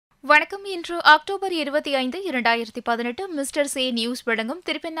வணக்கம். இன்று October 25, 2018 மிஸ்டர்.செ news வழங்கும்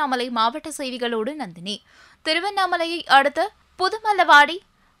திருவண்ணாமலை மாவட்ட செய்திகளோடு நந்தினி. திருவண்ணாமலையை அடுத்த புதுமல்லவாடி,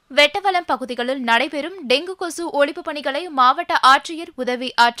 வெட்டவலம் பகுதிகளில் நடைபெறும் டெங்கு கொசு ஒழிப்பு பணிகளை மாவட்ட ஆட்சியர், உதவி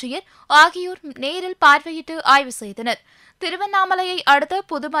ஆட்சியர் ஆகியோர் நேரில் பார்வையிட்டு ஆய்வு செய்தனர். திருவண்ணாமலையை அடுத்த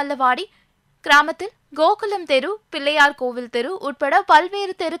புதுமல்லவாடி கிராமத்தில் கோகுலம் தெரு, பிள்ளையார் கோவில் தெரு உட்பட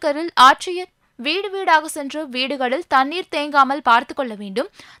பல்வேறு தெருக்களில் ஆட்சியர் வீடு வீடாக சென்று வீடுகளில் தண்ணீர் தேங்காமல் பார்த்துக் கொள்ள வேண்டும்,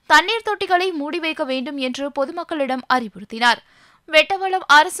 தண்ணீர் தொட்டிகளை மூடி வைக்க வேண்டும் என்று பொதுமக்களிடம் அறிவுறுத்தினார். வெட்டவலம்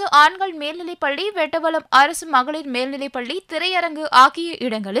அரசு ஆண்கள் மேல்நிலைப்பள்ளி, வெட்டவலம் அரசு மகளிர் மேல்நிலைப்பள்ளி, திரையரங்கு ஆகிய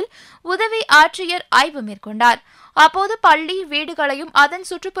இடங்களில் உதவி ஆட்சியர் ஆய்வு மேற்கொண்டார். அப்போது பள்ளி, வீடுகளையும் அதன்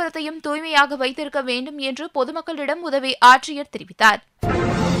சுற்றுப்புறத்தையும் தூய்மையாக வைத்திருக்க வேண்டும் என்று பொதுமக்களிடம் உதவி ஆட்சியர் தெரிவித்தார்.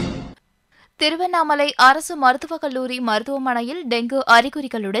 திருவண்ணாமலை அரசு மருத்துவக் கல்லூரி மருத்துவமனையில் டெங்கு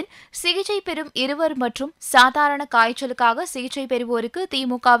அறிகுறிகளுடன் சிகிச்சை பெறும் இருவர் மற்றும் சாதாரண காய்ச்சலுக்காக சிகிச்சை பெறுவோருக்கு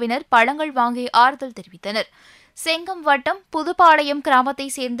திமுகவினர் பழங்கள் வாங்கி ஆறுதல் தெரிவித்தனர். செங்கம் வட்டம் புதுப்பாளையம் கிராமத்தை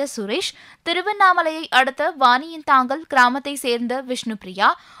சேர்ந்த சுரேஷ், திருவண்ணாமலையை அடுத்த வாணியந்தாங்கல் கிராமத்தை சேர்ந்த விஷ்ணுபிரியா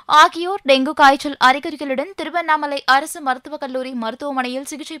ஆகியோர் டெங்கு காய்ச்சல் அறிகுறிகளுடன் திருவண்ணாமலை அரசு மருத்துவக் கல்லூரி மருத்துவமனையில்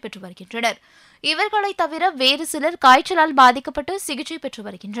சிகிச்சை பெற்று வருகின்றனர். இவர்களை தவிர வேறு சிலர் காய்ச்சலால் பாதிக்கப்பட்டு சிகிச்சை பெற்று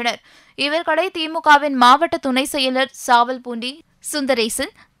வருகின்றனர். இவர்களை திமுகவின் மாவட்ட துணை செயலர் சாவல்பூண்டி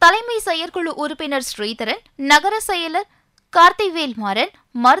சுந்தரேசன், தலைமை செயற்குழு உறுப்பினர் ஸ்ரீதரன், நகர செயலர் கார்த்திவேல்மாறன்,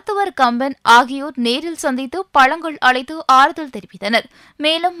 மருத்துவர் கம்பன் ஆகியோர் நேரில் சந்தித்து பழங்கள் அளித்து ஆறுதல் தெரிவித்தனர்.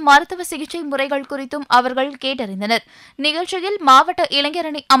 மேலும் மருத்துவ சிகிச்சை முறைகள் குறித்தும் அவர்கள் கேட்டறிந்தனர். நிகழ்ச்சியில் மாவட்ட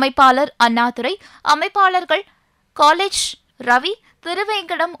இளைஞரணி அமைப்பாளர் அண்ணாதுரை, அமைப்பாளர்கள் காலேஜ் ரவி,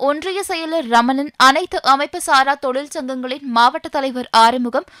 திருவேங்கடம், ஒன்றிய செயலர் ரமணன், அனைத்து அமைப்பு சாரா தொழில் சங்கங்களின் மாவட்ட தலைவர்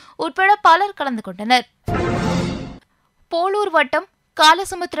ஆறுமுகம் உட்பட பலர் கலந்து கொண்டனர். போலூர் வட்டம்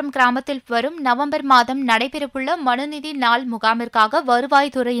காலசமுத்திரம் கிராமத்தில் வரும் நவம்பர் மாதம் நடைபெறவுள்ள மனுநீதி நாள் முகாமிற்காக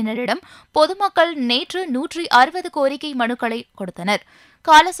வருவாய்த்துறையினரிடம் பொதுமக்கள் நேற்று 160 கோரிக்கை மனுக்களை கொடுத்தனர்.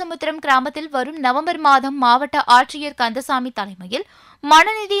 காலசமுத்திரம் கிராமத்தில் வரும் நவம்பர் மாதம் மாவட்ட ஆட்சியர் கந்தசாமி தலைமையில்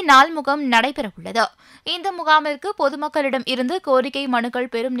மனுநீதி நாள் முகாம் நடைபெறவுள்ளது. இந்த முகாமிற்கு பொதுமக்களிடம் இருந்து கோரிக்கை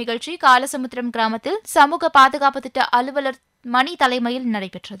மனுக்கள் பெறும் நிகழ்ச்சி காலசமுத்திரம் கிராமத்தில் சமூக பாதுகாப்பு திட்ட அலுவலர் மணி தலைமையில்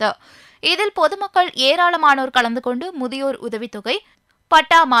நடைபெற்றது. இதில் பொதுமக்கள் ஏராளமானோர் கலந்து கொண்டு முதியோர் உதவித்தொகை,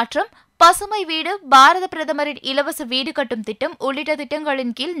 பட்டா மாற்றம், பசுமை வீடு, பாரத பிரதமரின் இலவச வீடு கட்டும் திட்டம் உள்ளிட்ட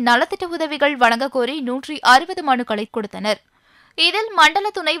திட்டங்களின் கீழ் நலத்திட்ட உதவிகள் வழங்க கோரி 160 மனுக்களை கொடுத்தனர். இதில் மண்டல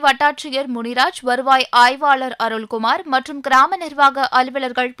துணை வட்டாட்சியர் முனிராஜ், வருவாய் ஆய்வாளர் அருள்குமார் மற்றும் கிராம நிர்வாக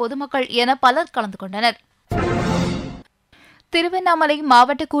அலுவலர்கள், பொதுமக்கள் என பலர் கலந்து கொண்டனர். திருவண்ணாமலை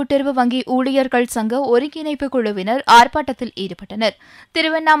மாவட்ட கூட்டுறவு வங்கி ஊழியர்கள் சங்க ஒருங்கிணைப்பு குழுவினர் ஆர்ப்பாட்டத்தில் ஈடுபட்டனர்.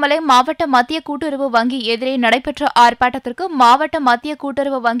 திருவண்ணாமலை மாவட்ட மத்திய கூட்டுறவு வங்கி எதிரே நடைபெற்ற ஆர்ப்பாட்டத்திற்கு மாவட்ட மத்திய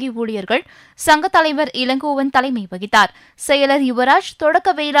கூட்டுறவு வங்கி ஊழியர்கள் சங்க தலைவர் இளங்கோவன் தலைமை வகித்தார். செயலர் யுவராஜ், தொடக்க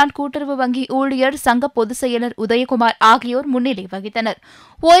வேளாண் கூட்டுறவு வங்கி ஊழியர் சங்க பொதுச் செயலர் உதயகுமார் ஆகியோர் முன்னிலை வகித்தனர்.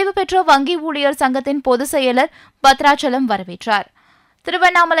 ஓய்வு பெற்ற வங்கி ஊழியர் சங்கத்தின் பொதுச் செயலர் பத்ராச்சலம் வரவேற்றார்.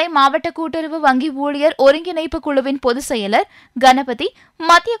 திருவண்ணாமலை மாவட்ட கூட்டுறவு வங்கி ஊழியர் ஒருங்கிணைப்பு குழுவின் பொதுச் செயலர் கணபதி,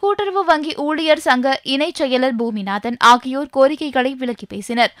 மத்திய கூட்டுறவு வங்கி ஊழியர் சங்க இணைச் செயலர் பூமிநாதன் ஆகியோர் கோரிக்கைகளை விளக்கி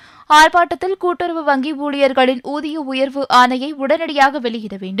பேசினர். ஆர்ப்பாட்டத்தில் கூட்டுறவு வங்கி ஊழியர்களின் ஊதிய உயர்வு ஆணையை உடனடியாக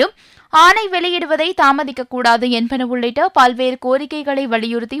வெளியிட வேண்டும், ஆணை வெளியிடுவதை தாமதிக்கக்கூடாது என்பன உள்ளிட்ட பல்வேறு கோரிக்கைகளை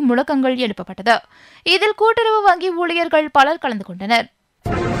வலியுறுத்தி முழக்கங்கள் எழுப்பப்பட்டது. இதில் கூட்டுறவு வங்கி ஊழியர்கள் பலர் கலந்து கொண்டனர்.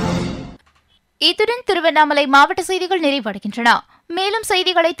 இத்துடன் திருவண்ணாமலை மாவட்ட செய்திகள் நிறைவடைகின்றன. மேலும்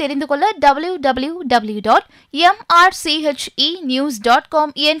செய்திகளை தெரிந்து கொள்ள www.mrchenews.com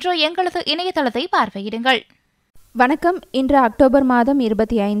என்ற எங்களது இணையதளத்தை பார்வையிடுங்கள். வணக்கம். இன்று அக்டோபர் மாதம்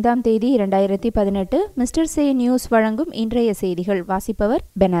 25ஆம் தேதி 2018 மிஸ்டர்.செ நியூஸ் வழங்கும் இன்றைய செய்திகள். வாசிப்பவர்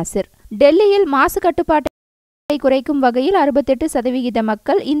பெனாசிர். டெல்லியில் மாசு கட்டுப்பாட்டை குறைக்கும் வகையில் 68%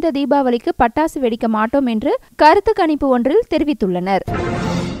 மக்கள் இந்த தீபாவளிக்கு பட்டாசு வெடிக்க மாட்டோம் என்று கருத்து கணிப்பு ஒன்றில் தெரிவித்துள்ளனர்.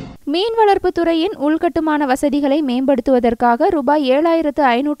 மீன் வளர்ப்பு துறையின் உள்கட்டுமான வசதிகளை மேம்படுத்துவதற்காக ரூபாய்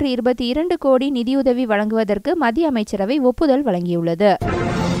 7522 கோடி நிதியுதவி வழங்குவதற்கு மத்திய அமைச்சரவை ஒப்புதல் வழங்கியுள்ளது.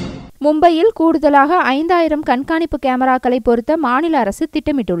 மும்பையில் கூடுதலாக 5000 கண்காணிப்பு கேமராக்களை பொருத்த மாநில அரசு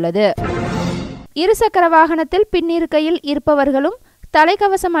திட்டமிட்டுள்ளது. இருசக்கர வாகனத்தில் பின்னிருக்கையில் இருப்பவர்களும்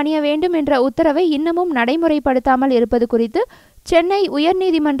தலைக்கவசம் அணிய வேண்டும் என்ற உத்தரவை இன்னமும் நடைமுறைப்படுத்தாமல் இருப்பது குறித்து சென்னை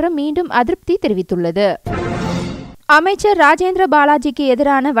உயர்நீதிமன்றம் மீண்டும் அதிருப்தி தெரிவித்துள்ளது. அமைச்சர் ராஜேந்திர பாலாஜிக்கு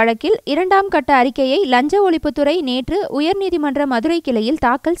எதிரான வழக்கில் 2ஆம் கட்ட அறிக்கையை லஞ்ச ஒழிப்புத்துறை நேற்று உயர்நீதிமன்ற மதுரை கிளையில்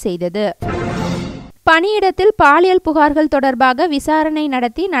தாக்கல் செய்தது. பணியிடத்தில் பாலியல் புகார்கள் தொடர்பாக விசாரணை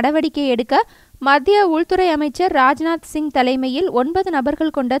நடத்தி நடவடிக்கை எடுக்க மத்திய உள்துறை அமைச்சர் ராஜ்நாத் சிங் தலைமையில் 9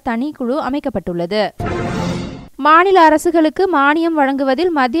 நபர்கள் கொண்ட தனிக்குழு அமைக்கப்பட்டுள்ளது. மாநில அரசுகளுக்கு மானியம்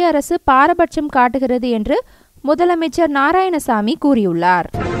வழங்குவதில் மத்திய அரசு பாரபட்சம் காட்டுகிறது என்று முதலமைச்சர் நாராயணசாமி கூறியுள்ளார்.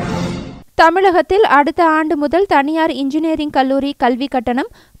 தமிழகத்தில் அடுத்த ஆண்டு முதல் தனியார் இன்ஜினியரிங் கல்லூரி கல்வி கட்டணம்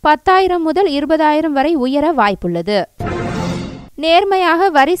 10,000 முதல் 20,000 வரை உயர வாய்ப்புள்ளது. நேர்மையாக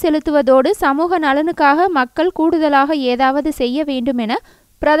வரி செலுத்துவதோடு சமூக நலனுக்காக மக்கள் கூடுதலாக ஏதாவது செய்ய வேண்டும் என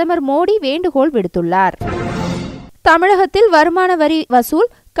பிரதமர் மோடி வேண்டுகோள் விடுத்துள்ளார். தமிழகத்தில் வருமான வரி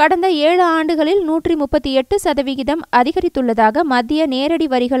வசூல் கடந்த 7 ஆண்டுகளில் 138% அதிகரித்துள்ளதாக மத்திய நேரடி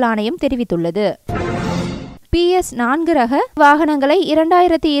வரிகள் ஆணையம் தெரிவித்துள்ளது. PS4 ரக வாகனங்களை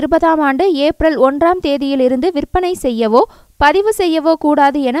 2020ஆம் ஆண்டு ஏப்ரல் 1ஆம் தேதியிலிருந்து விற்பனை செய்யவோ பதிவு செய்யவோ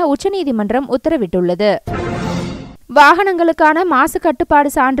கூடாது என உச்சநீதிமன்றம் உத்தரவிட்டுள்ளது. வாகனங்களுக்கான மாசு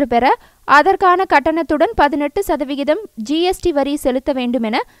கட்டுப்பாடு சான்று பெற அதற்கான கட்டணத்துடன் 18% GST வரி செலுத்த வேண்டும்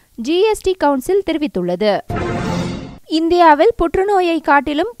என GST கவுன்சில் தெரிவித்துள்ளது. இந்தியாவில் புற்றுநோயை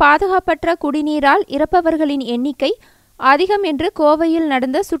காட்டிலும் பாதுகாப்பற்ற குடிநீரால் இறப்பவர்களின் எண்ணிக்கை அதிகம் என்று கோவையில்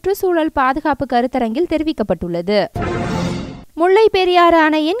நடந்த சுற்றுச்சூழல் பாதுகாப்பு கருத்தரங்கில் தெரிவிக்கப்பட்டுள்ளது. முல்லை பெரியாறு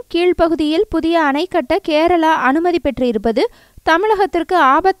அணையின் கீழ்ப்பகுதியில் புதிய அணை கட்ட கேரளா அனுமதி பெற்றிருப்பது தமிழகத்திற்கு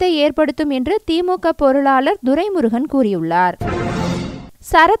ஆபத்தை ஏற்படுத்தும் என்று திமுக பொருளாளர் துரைமுருகன் கூறியுள்ளார்.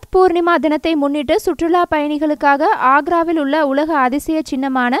 சரத் பூர்ணிமா தினத்தை முன்னிட்டு சுற்றுலா பயணிகளுக்காக ஆக்ராவில் உள்ள உலக அதிசய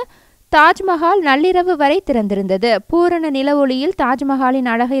சின்னமான தாஜ்மஹால் நள்ளிரவு வரை திறந்திருந்தது. பூரண நில ஒளியில் தாஜ்மஹாலின்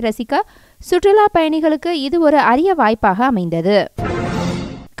அழகை ரசிக்க சுற்றுலா பயணிகளுக்கு இது ஒரு அரிய வாய்ப்பாக அமைந்தது.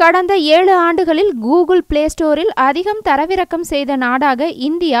 கடந்த 7 ஆண்டுகளில் கூகுள் பிளே ஸ்டோரில் அதிகம் தரவிறக்கம் செய்த நாடாக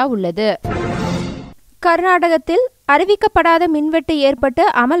இந்தியா உள்ளது. கர்நாடகத்தில் அறிவிக்கப்படாத மின்வெட்டு ஏற்பட்டு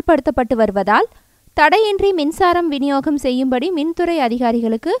அமல்படுத்தப்பட்டு வருவதால் தடையின்றி மின்சாரம் விநியோகம் செய்யும்படி மின்துறை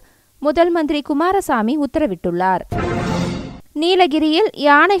அதிகாரிகளுக்கு முதல் மந்திரி குமாரசாமி உத்தரவிட்டுள்ளார். நீலகிரியில்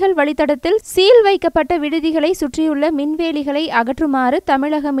யானைகள் வழித்தடத்தில் சீல் வைக்கப்பட்ட விடுதிகளை சுற்றியுள்ள மின்வேலிகளை அகற்றுமாறு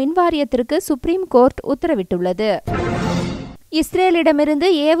தமிழக மின்வாரியத்திற்கு சுப்ரீம் கோர்ட் உத்தரவிட்டுள்ளது. இஸ்ரேலிடமிருந்து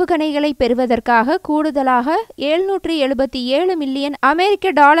ஏவுகணைகளை பெறுவதற்காக கூடுதலாக $777 மில்லியன்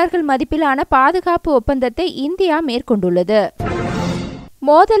அமெரிக்க மதிப்பிலான பாதுகாப்பு ஒப்பந்தத்தை இந்தியா மேற்கொண்டுள்ளது.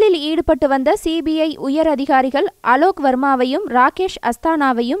 மோதலில் ஈடுபட்டு வந்த சிபிஐ உயர் அதிகாரிகள் அலோக் வர்மாவையும் ராகேஷ்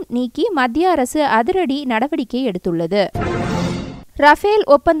அஸ்தானாவையும் நீக்கி மத்திய அரசு அதிரடி நடவடிக்கை எடுத்துள்ளது. ரஃபேல்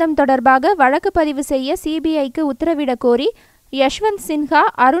ஒப்பந்தம் தொடர்பாக வழக்கு பதிவு செய்ய சிபிஐக்கு உத்தரவிடக் கோரி யஷ்வந்த் சின்ஹா,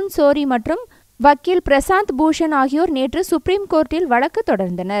 அருண் சோரி மற்றும் வக்கீல் பிரசாந்த் பூஷன் ஆகியோர் நேற்று சுப்ரீம் கோர்ட்டில் வழக்கு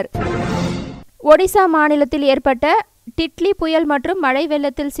தொடர்ந்தனர். ஒடிசா மாநிலத்தில் ஏற்பட்ட டிட்லி புயல் மற்றும் மழை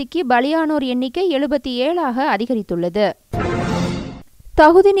வெள்ளத்தில் சிக்கி பலியானோர் எண்ணிக்கை 77ஆக அதிகரித்துள்ளது.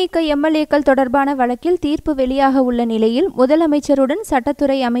 தகுதி நீக்க எம்எல்ஏக்கள் தொடர்பான வழக்கில் தீர்ப்பு வெளியாக உள்ள நிலையில் முதலமைச்சருடன்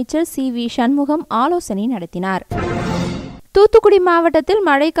சட்டத்துறை அமைச்சர் CV சண்முகம் ஆலோசனை நடத்தினார். தூத்துக்குடி மாவட்டத்தில்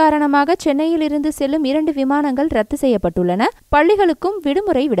மழை காரணமாக சென்னையில் இருந்து செல்லும் 2 விமானங்கள் ரத்து செய்யப்பட்டுள்ளன. பள்ளிகளுக்கும்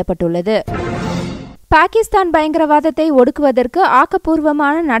விடுமுறை விடப்பட்டுள்ளது. பாகிஸ்தான் பயங்கரவாதத்தை ஒடுக்குவதற்கு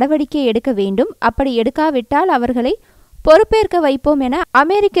ஆக்கப்பூர்வமான நடவடிக்கை எடுக்க வேண்டும். அப்படி எடுக்காவிட்டால் அவர்களை பொறுப்பேற்க வைப்போம் என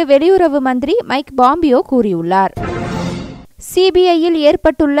அமெரிக்க வெளியுறவு மந்திரி மைக் பாம்பியோ கூறியுள்ளார். சிபிஐயில்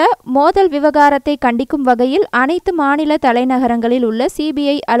ஏற்பட்டுள்ள மோதல் விவகாரத்தை கண்டிக்கும் வகையில் அனைத்து மாநில தலைநகரங்களில் உள்ள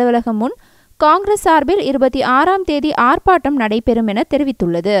சிபிஐ அலுவலகம் முன் காங்கிரஸ் சார்பில் 26ஆம் தேதி ஆர்ப்பாட்டம் நடைபெறும் என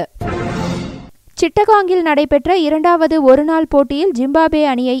தெரிவித்துள்ளது. சிட்டகாங்கில் நடைபெற்ற 2வது ஒருநாள் போட்டியில் ஜிம்பாப்வே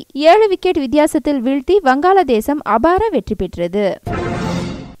அணியை 7 விக்கெட் வித்தியாசத்தில் வீழ்த்தி வங்காளதேசம் அபார வெற்றி பெற்றது.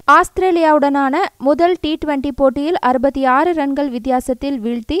 ஆஸ்திரேலியாவுடனான முதல் T20 போட்டியில் 66 ரன்கள் வித்தியாசத்தில்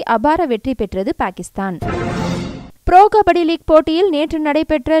வீழ்த்தி அபார வெற்றி பெற்றது பாகிஸ்தான். புரோ கபடி லீக் போட்டியில் நேற்று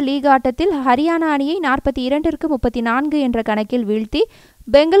நடைபெற்ற லீக் ஆட்டத்தில் ஹரியானா அணியை 42-34 என்ற கணக்கில் வீழ்த்தி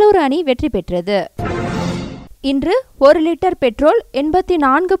பெங்களூரு அணி வெற்றி பெற்றது. இன்று 1 லிட்டர் பெட்ரோல்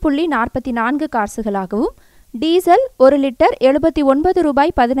 84.44 காசுகளாகவும் டீசல் 1 லிட்டர்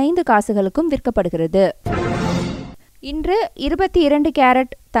 $79.15 விற்கப்படுகிறது. இன்று 22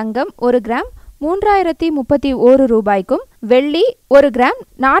 கேரட் தங்கம் 1 கிராம் 3031 ரூபாய்க்கும், வெள்ளி 1 கிராம்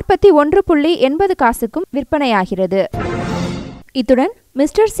 41.80 விற்பனையாகிறது. இத்துடன்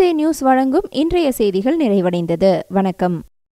மிஸ்டர் சே நியூஸ் வழங்கும் இன்றைய செய்திகள் நிறைவடைந்தது. வணக்கம்.